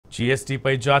GST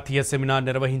పై జాతీయ seminar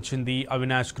నిర్వహించింది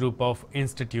Avinash group of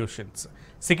institutions.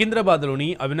 సికింద్రాబాద్లోని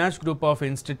Avinash group of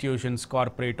institutions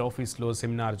corporate ఆఫీస్లో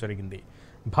సెమినార్ జరిగింది.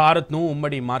 భారత్ను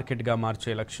ఉమ్మడి మార్కెట్గా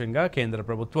మార్చే లక్ష్యంగా కేంద్ర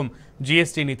ప్రభుత్వం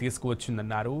GSTని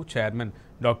తీసుకువచ్చిందన్నారు చైర్మన్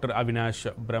డాక్టర్ అవినాష్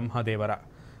బ్రహ్మదేవర.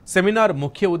 సెమినార్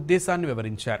ముఖ్య ఉద్దేశాన్ని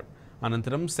వివరించారు.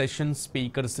 అనంతరం session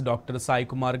speakers doctor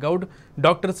Sai Kumar Goud,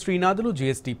 doctor శ్రీనాథులు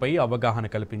GST పై అవగాహన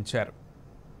కల్పించారు.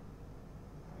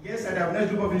 Yes, at Avinash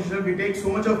Group of Institutions, we take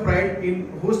so much of pride in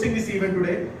hosting this event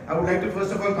today. I would like to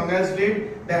first of all congratulate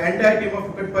the entire team of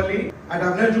Kukatpalli. At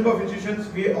Avinash Group of Institutions,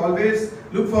 we always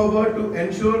look forward to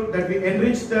ensure that we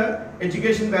enrich the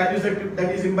education values that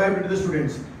is imbibed into the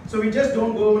students. So we just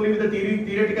don't go only with the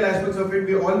theoretical aspects of it.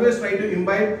 We always try to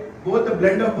imbibe both the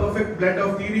perfect blend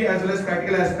of theory as well as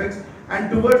practical aspects. And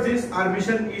towards this, our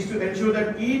mission is to ensure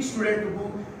that each student who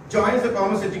joins the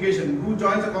commerce education, who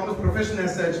joins the commerce profession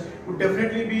as such, would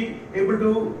definitely be able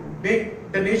to make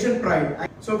the nation pride.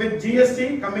 So with GST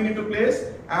coming into place,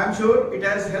 I am sure it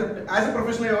has helped. As a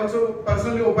professional, I also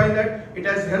personally opine that it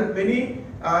has helped many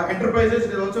enterprises,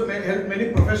 it has also helped many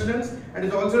professionals, and it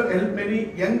has also helped many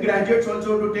young graduates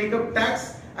also to take up tax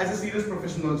as a serious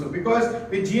profession also. Because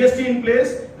with GST in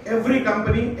place, every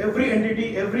company, every entity,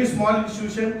 every small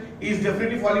institution is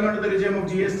definitely falling under the regime of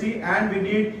GST, and we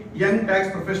need young tax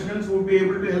professionals who will be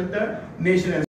able to help the nation.